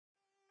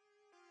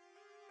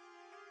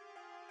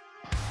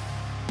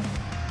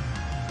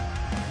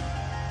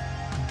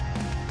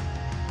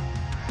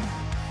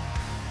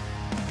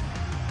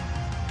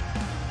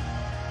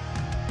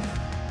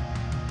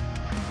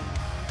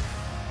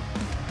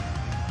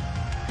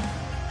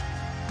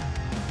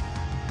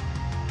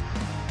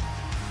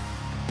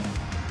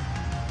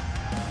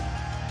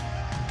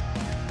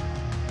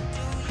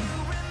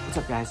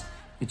What's up, guys?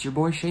 It's your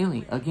boy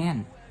Shaylee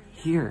again,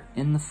 here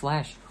in the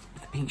flesh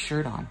with a pink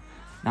shirt on.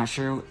 Not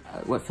sure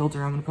what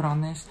filter I'm gonna put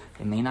on this.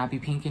 It may not be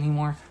pink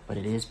anymore, but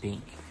it is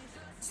pink.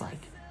 It's like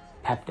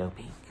Pepto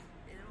pink.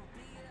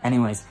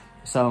 Anyways,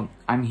 so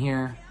I'm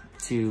here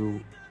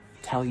to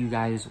tell you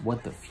guys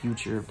what the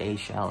future of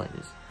DayShell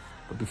is.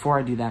 But before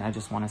I do that, I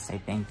just want to say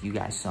thank you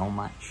guys so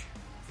much.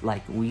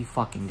 Like, we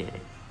fucking did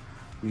it.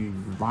 We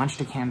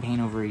launched a campaign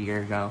over a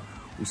year ago.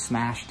 We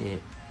smashed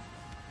it.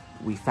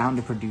 We found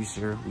a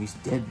producer. We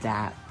did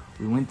that.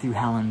 We went through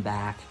hell and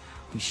back.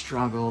 We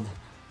struggled.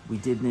 We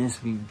did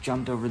this. We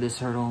jumped over this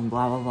hurdle and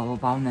blah, blah, blah, blah,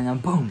 blah. And then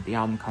boom, the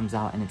album comes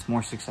out and it's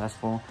more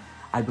successful,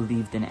 I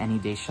believe, than any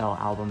DayShell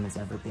album has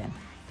ever been.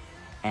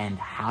 And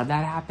how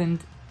that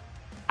happened,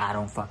 I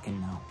don't fucking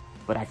know.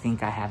 But I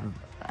think I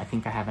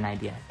have an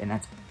idea. And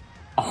that's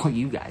all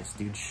you guys,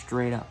 dude.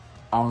 Straight up.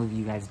 All of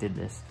you guys did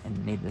this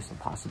and made this a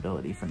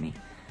possibility for me.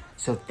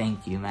 So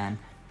thank you, man.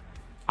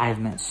 I have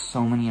met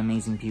so many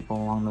amazing people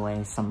along the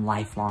way, some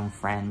lifelong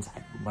friends.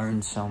 I've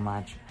learned so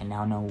much. I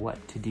now know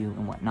what to do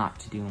and what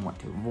not to do and what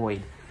to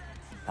avoid.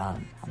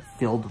 I'm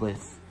filled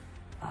with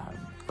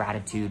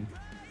gratitude.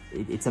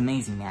 It's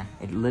amazing, man.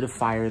 It lit a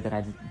fire that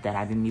I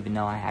didn't even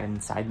know I had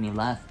inside me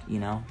left, you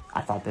know?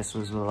 I thought this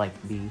was like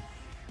the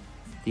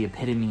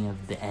epitome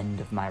of the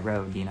end of my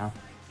road, you know?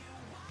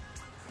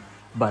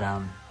 But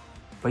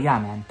yeah,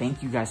 man,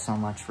 thank you guys so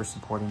much for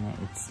supporting it.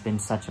 It's been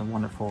such a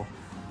wonderful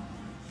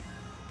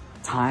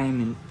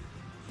time,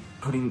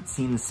 and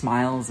seeing the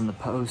smiles and the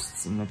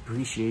posts and the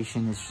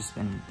appreciation has just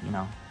been, you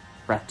know,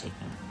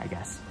 breathtaking, I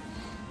guess.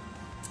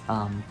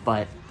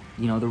 But,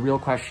 you know, the real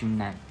question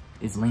that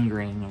is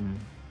lingering, and,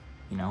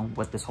 you know,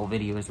 what this whole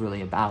video is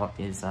really about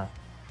is,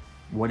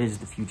 what is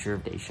the future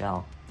of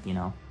DayShell, you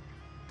know?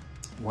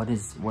 What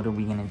are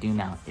we gonna do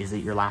now? Is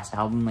it your last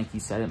album like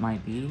you said it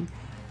might be?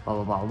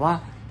 Blah, blah,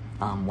 blah,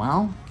 blah.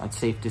 Well, it's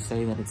safe to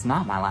say that it's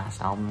not my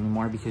last album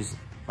anymore because,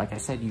 like I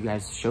said, you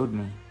guys showed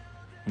me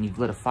and you've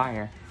lit a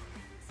fire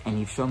and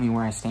you've shown me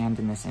where I stand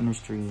in this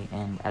industry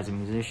and as a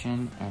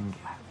musician and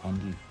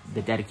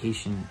the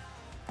dedication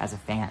as a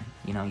fan.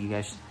 You know, you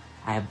guys,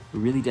 I have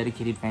really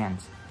dedicated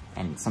fans,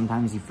 and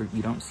sometimes you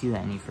don't see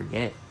that and you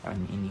forget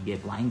and you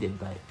get blinded,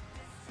 but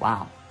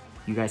wow,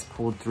 you guys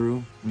pulled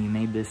through and you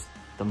made this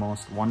the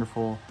most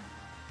wonderful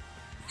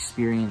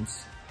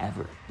experience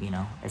ever, you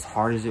know? As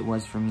hard as it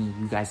was for me,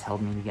 you guys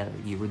held me together.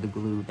 You were the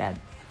glue that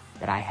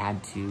I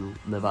had to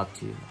live up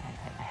to.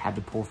 I had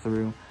to pull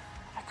through.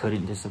 I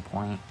couldn't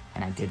disappoint,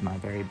 and I did my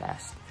very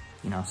best,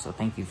 you know? So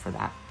thank you for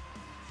that.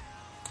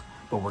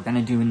 But we're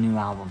gonna do a new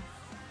album,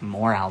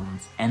 more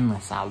albums,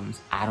 endless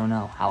albums. I don't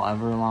know,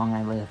 however long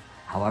I live,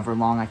 however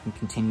long I can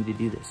continue to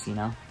do this, you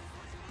know?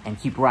 And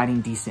keep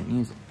writing decent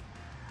music.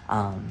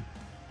 I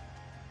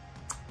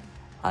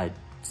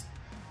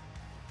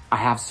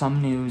have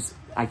some news.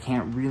 I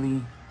can't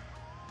really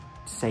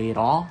say it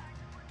all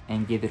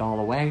and give it all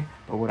away,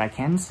 but what I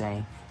can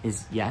say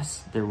is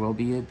yes, there will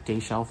be a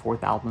DayShell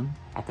 4th album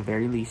at the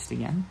very least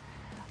again,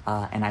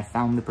 and I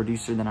found the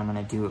producer that I'm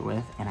gonna do it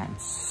with, and I'm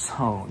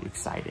so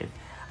excited.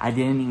 I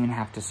didn't even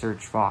have to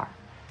search far.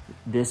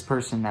 This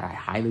person that I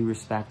highly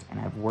respect and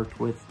I've worked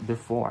with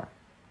before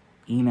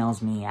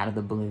emails me out of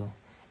the blue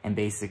and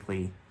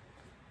basically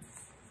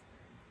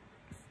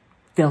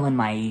filling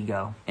my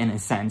ego, in a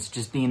sense,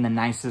 just being the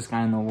nicest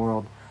guy in the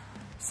world,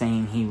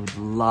 saying he would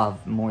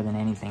love more than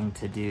anything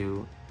to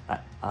do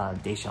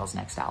DayShell's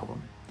next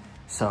album.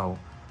 So,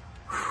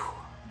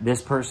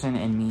 this person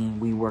and me,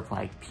 we work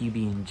like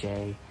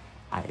PB&J.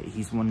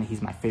 He's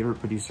my favorite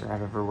producer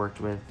I've ever worked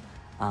with,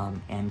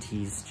 and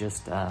he's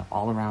just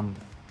all around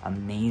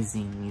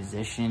amazing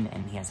musician,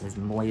 and he has his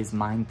way his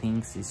mind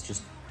thinks. It's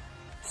just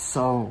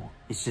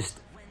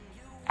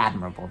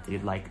admirable,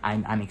 dude. Like,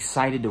 I'm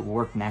excited to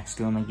work next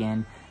to him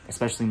again,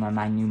 especially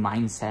my new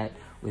mindset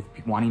with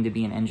wanting to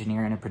be an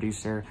engineer and a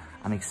producer.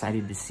 I'm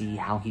excited to see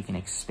how he can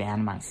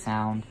expand my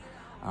sound.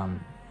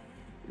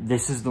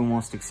 This is the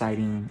most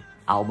exciting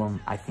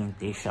album I think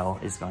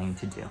DayShell is going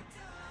to do,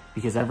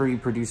 because every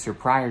producer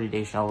prior to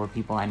DayShell were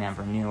people I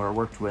never knew or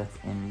worked with,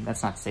 and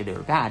that's not to say they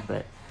were bad,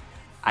 but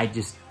I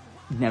just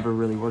never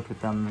really worked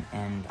with them,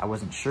 and I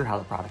wasn't sure how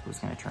the product was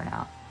going to turn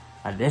out.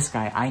 This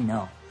guy, I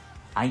know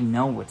how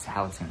it's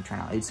going to turn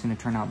out. It's going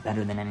to turn out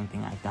better than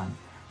anything I've done.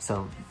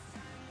 So,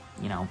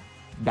 you know,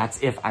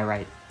 that's if I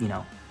write, you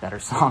know, better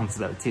songs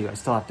though too. I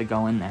still have to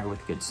go in there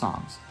with good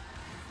songs.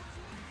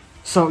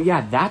 So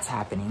yeah, that's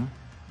happening.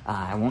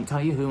 I won't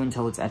tell you who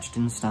until it's etched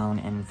in stone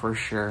and for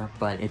sure,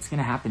 but it's going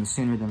to happen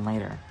sooner than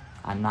later.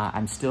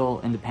 I'm still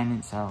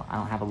independent, so I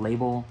don't have a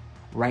label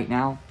right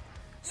now.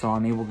 So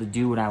I'm able to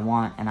do what I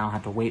want and I don't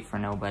have to wait for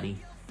nobody.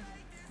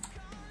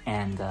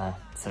 And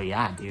so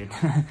yeah, dude.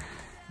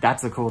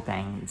 That's the cool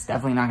thing. It's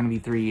definitely not going to be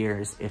 3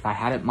 years. If I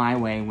had it my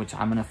way, which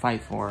I'm going to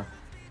fight for,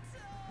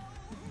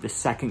 the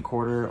second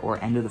quarter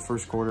or end of the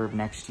first quarter of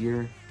next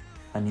year,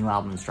 a new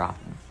album's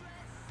dropping.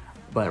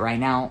 But right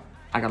now,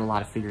 I got a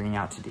lot of figuring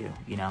out to do.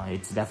 You know,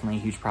 it's definitely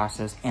a huge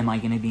process. Am I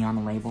going to be on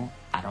the label?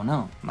 I don't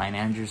know. My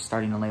manager's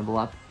starting to label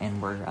up,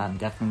 and we're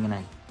definitely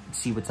going to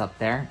see what's up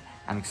there.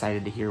 I'm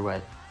excited to hear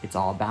what it's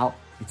all about.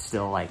 It's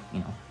still like, you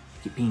know,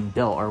 being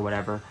built or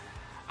whatever.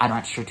 I'm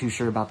not too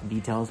sure about the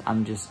details.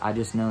 I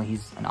just know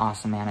he's an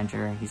awesome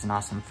manager. He's an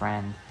awesome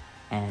friend.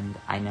 And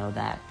I know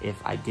that if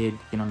I did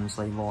get on this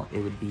label, it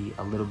would be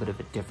a little bit of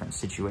a different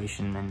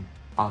situation than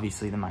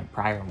obviously than my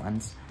prior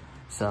ones.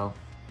 So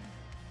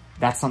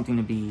that's something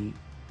to be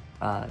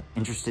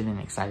interested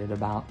and excited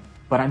about,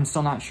 but I'm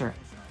still not sure.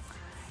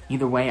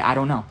 Either way, I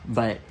don't know.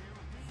 But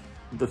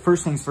the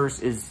first things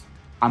first is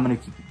I'm gonna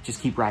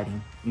just keep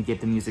writing and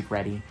get the music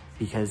ready,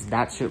 because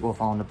that shit will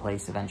fall into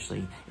place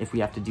eventually. If we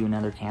have to do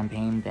another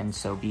campaign, then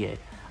so be it.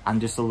 I'm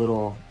just a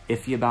little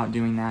iffy about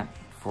doing that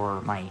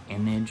for my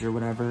image or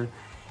whatever.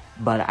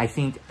 But I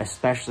think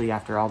especially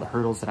after all the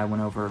hurdles that I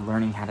went over,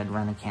 learning how to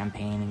run a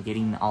campaign and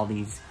getting all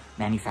these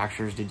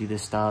manufacturers to do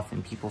this stuff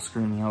and people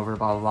screwing me over,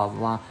 blah, blah, blah,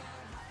 blah,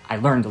 I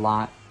learned a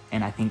lot.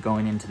 And I think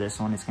going into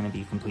this one, it's going to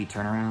be a complete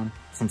turnaround.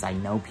 Since I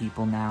know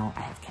people now, I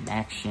have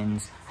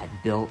connections, I've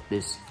built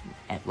this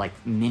like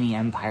mini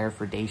empire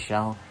for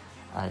DayShell.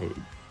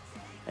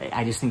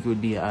 I just think it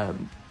would be a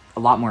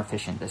lot more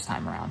efficient this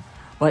time around.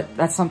 But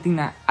that's something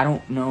that I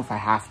don't know if I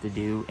have to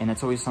do, and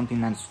it's always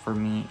something that's, for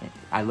me,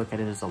 I look at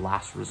it as a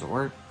last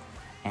resort,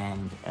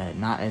 and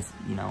not as,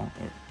 you know,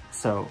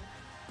 so,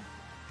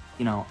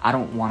 you know, I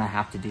don't want to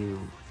have to do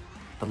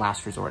the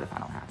last resort if I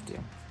don't have to.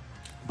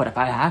 But if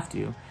I have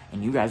to,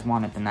 and you guys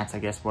want it, then that's, I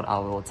guess, what I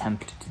will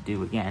attempt to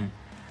do again.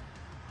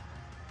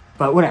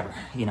 But whatever,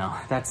 you know,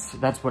 that's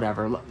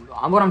whatever.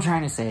 What I'm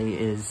trying to say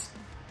is,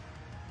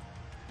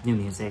 new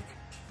music,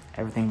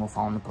 everything will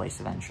fall into place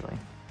eventually.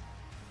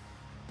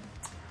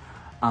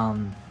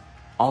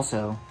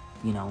 Also,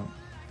 you know,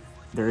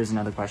 there is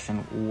another question.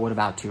 What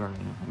about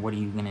touring? What are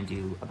you going to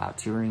do about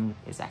touring?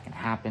 Is that going to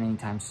happen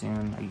anytime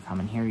soon? Are you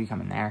coming here? Are you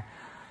coming there?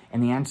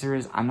 And the answer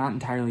is, I'm not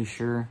entirely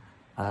sure,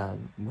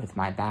 with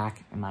my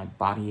back and my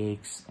body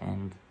aches,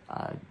 and,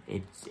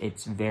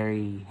 it's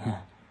very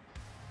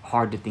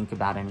hard to think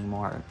about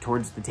anymore.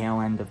 Towards the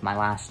tail end of my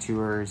last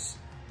tours,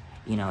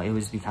 you know, it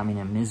was becoming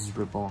a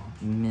miserable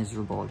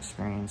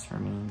experience for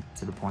me,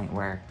 to the point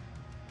where,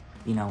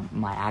 you know,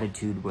 my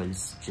attitude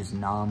was just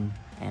numb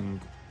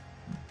and,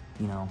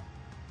 you know,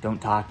 don't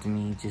talk to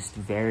me, just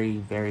very,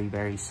 very,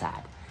 very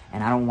sad.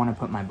 And I don't want to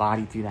put my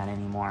body through that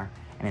anymore,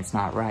 and it's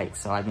not right.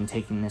 So I've been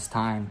taking this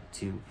time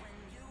to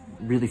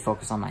really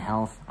focus on my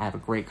health. I have a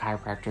great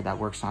chiropractor that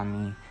works on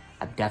me.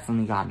 I've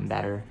definitely gotten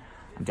better.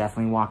 I'm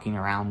definitely walking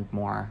around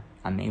more.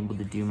 I'm able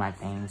to do my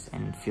things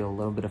and feel a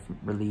little bit of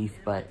relief.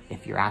 But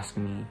if you're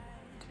asking me,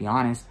 to be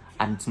honest,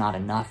 it's not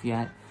enough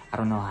yet. I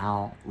don't know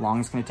how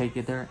long it's going to take to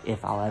get there,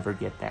 if I'll ever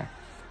get there.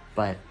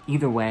 But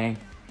either way,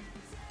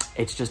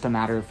 it's just a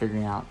matter of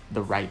figuring out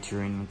the right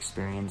touring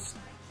experience.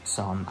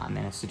 So I'm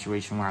in a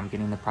situation where I'm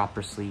getting the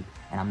proper sleep,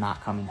 and I'm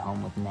not coming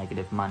home with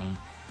negative money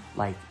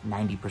like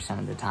 90%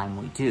 of the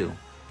time we do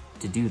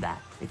to do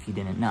that, if you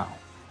didn't know.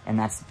 And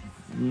that's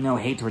no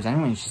hate towards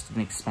anyone, it's just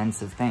an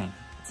expensive thing.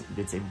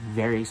 It's a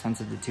very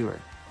expensive to tour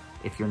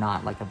if you're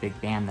not like a big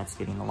band that's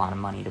getting a lot of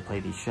money to play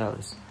these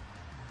shows.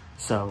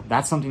 So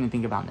that's something to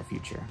think about in the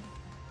future.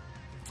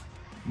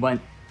 But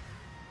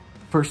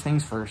first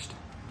things first,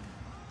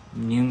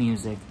 new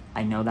music.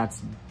 I know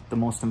that's the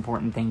most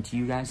important thing to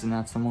you guys, and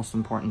that's the most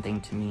important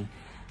thing to me.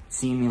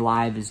 Seeing me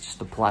live is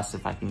just a plus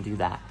if I can do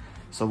that.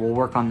 So we'll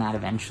work on that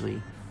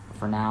eventually. But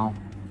for now,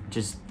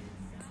 just,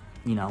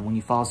 you know, when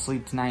you fall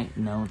asleep tonight,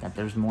 know that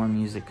there's more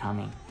music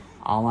coming.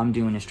 All I'm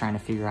doing is trying to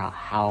figure out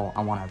how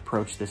I want to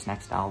approach this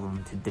next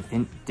album to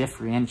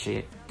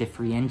differentiate,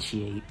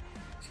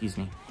 excuse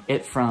me,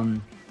 it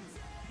from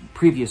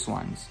previous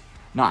ones.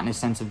 Not in a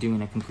sense of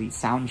doing a complete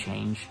sound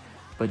change,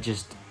 but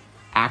just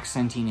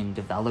accenting and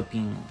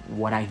developing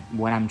what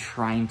I'm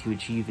trying to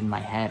achieve in my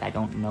head. I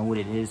don't know what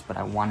it is, but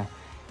I want to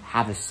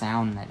have a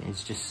sound that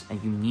is just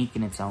unique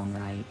in its own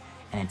right,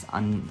 and it's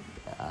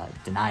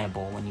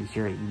undeniable. When you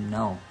hear it, you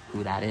know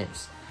who that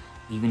is.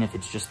 Even if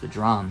it's just the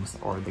drums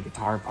or the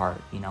guitar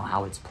part, you know,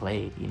 how it's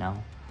played, you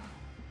know.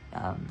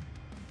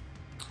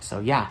 So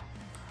yeah,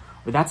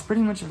 but that's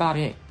pretty much about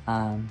it.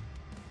 I'm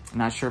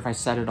not sure if I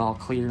said it all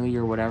clearly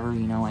or whatever,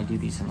 you know, I do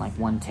these in like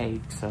one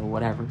take, so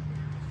whatever.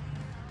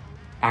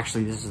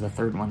 Actually, this is the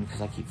third one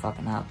because I keep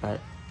fucking up,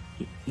 but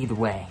either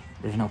way,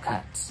 there's no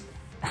cuts.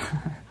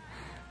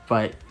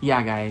 But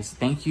yeah, guys,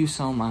 thank you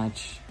so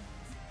much.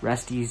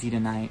 Rest easy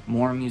tonight.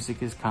 More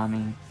music is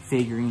coming.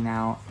 Figuring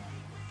out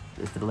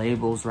if the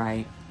label's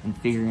right and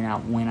figuring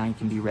out when I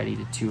can be ready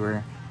to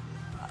tour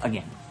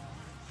again.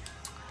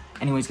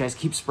 Anyways, guys,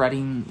 keep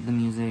spreading the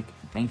music.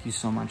 Thank you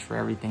so much for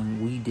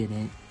everything. We did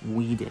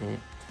it,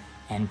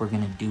 and we're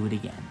gonna do it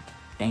again.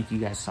 Thank you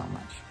guys so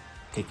much.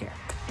 Take care.